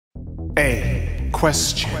A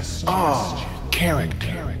question.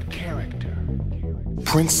 Character.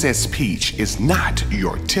 Princess Peach is not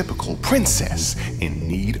your typical princess in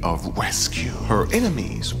need of rescue. Her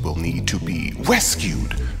enemies will need to be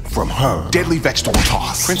rescued from her deadly vegetable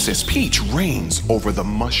toss. Princess Peach reigns over the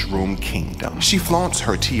Mushroom Kingdom. She flaunts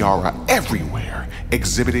her tiara everywhere,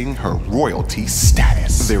 exhibiting her royalty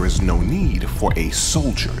status. There is no need for a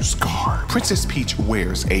soldier's garb. Princess Peach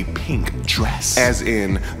wears a pink dress, as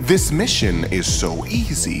in, this mission is so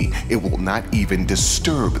easy, it will not even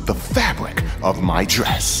disturb the fabric of my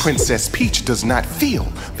dress. Princess Peach does not feel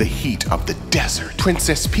the heat of the desert.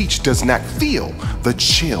 Princess Peach does not feel the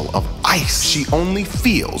chill of ice. She only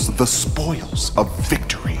feels the spoils of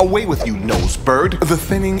victory. Away with you, Nosebird. The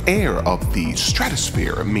thinning air of the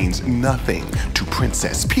stratosphere means nothing to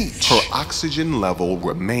Princess Peach. Her oxygen level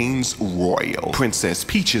remains royal. Princess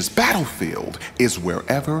Peach's battlefield is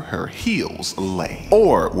wherever her heels lay,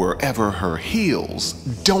 or wherever her heels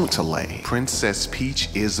don't lay. Princess Peach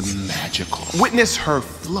is magical. Witness her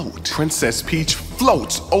float. Princess Peach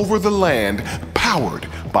floats over the land, powered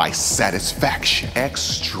by satisfaction.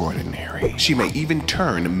 Extraordinary. She may even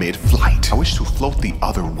turn mid-flight. I wish to float the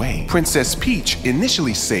other way. Princess Peach,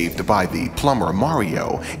 initially saved by the plumber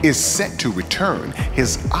Mario, is set to return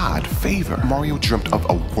his odd favor. Mario dreamt of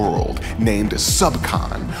a world named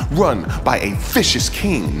Subcon, run by a vicious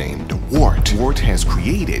king named Wart. Wart has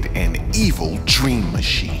created an evil dream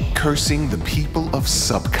machine, cursing the people of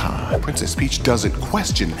Subcon. Princess Peach doesn't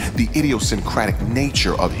question the idiosyncratic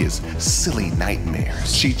nature of his silly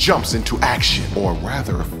nightmares. She jumps into action, or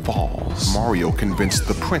rather falls. Mario convinced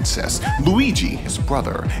the princess, Luigi, his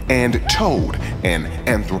brother, and Toad, an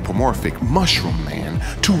anthropomorphic mushroom man,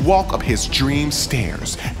 to walk up his dream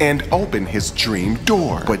stairs and open his dream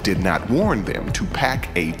door, but did not warn them to pack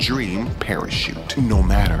a dream parachute. No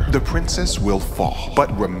matter, the princess will fall,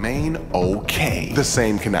 but remain okay. The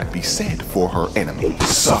same cannot be said for her enemy.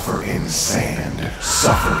 Suffer in sand.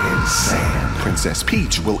 Suffer in sand. Princess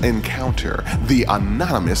Peach will encounter the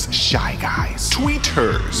anonymous Shy Guys,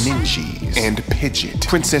 Tweeters, Ninjas, and Pidgeot.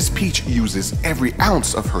 Princess Peach uses every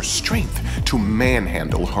ounce of her strength to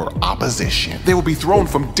manhandle her opposition. They will be thrown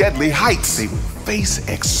from deadly heights. They will face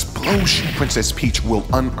explosion. Princess Peach will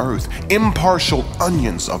unearth impartial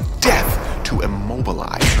onions of death to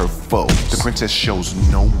immobilize her foes. The princess shows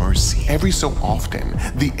no mercy. Every so often,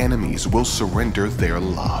 the enemies will surrender their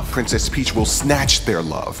love. Princess Peach will snatch their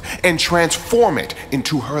love and transform it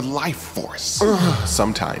into her life force.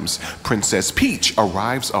 Sometimes, Princess Peach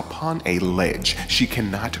arrives upon a ledge she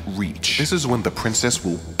cannot reach. This is when the princess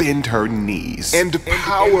will bend her knees and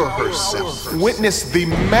power herself. Witness the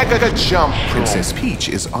mega jump. Princess Peach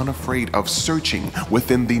is unafraid of searching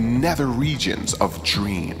within the nether regions of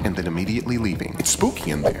Dream and then immediately leaving. It's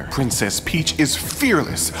spooky in there. Princess Peach is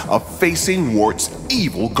fearless of facing Wart's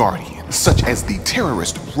evil guardians, such as the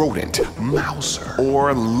terrorist rodent Mouser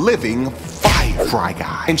or living Fry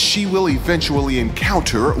Guy. And she will eventually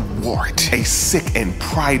encounter Wart, a sick and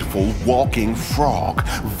prideful walking frog,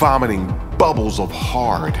 vomiting bubbles of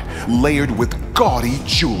hard, layered with gaudy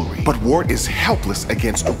jewelry. But Wart is helpless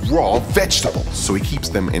against raw vegetables, so he keeps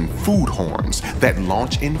them in food horns that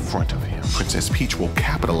launch in front of him. Princess Peach will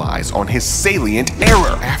capitalize on his salient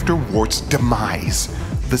error. After Wart's demise,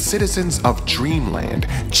 the citizens of Dreamland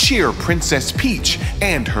cheer Princess Peach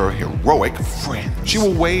and her heroic friend. She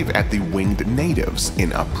will wave at the winged natives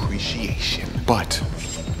in appreciation, but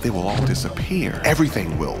they will all disappear.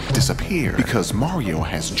 Everything will disappear because Mario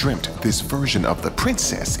has dreamt this version of the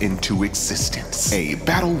princess into existence. A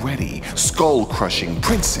battle-ready, skull-crushing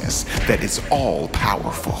princess that is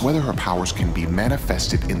all-powerful. Whether her powers can be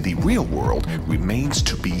manifested in the real world remains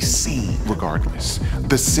to be seen. Regardless,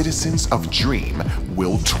 the citizens of Dream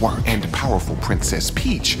will twerk, and powerful Princess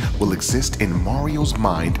Peach will exist in Mario's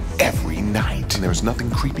mind every night. And there's nothing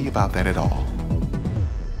creepy about that at all.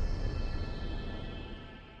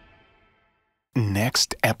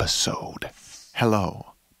 Next episode.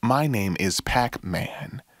 Hello, my name is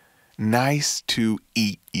Pac-Man. Nice to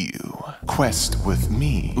eat you. Quest with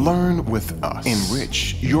me. Learn with us.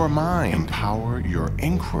 Enrich your mind. Empower your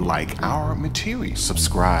inquiry like our material.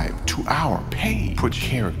 Subscribe to our page. Put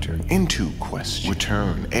character into question.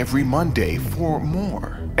 Return every Monday for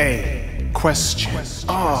more. A question.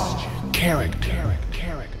 Character.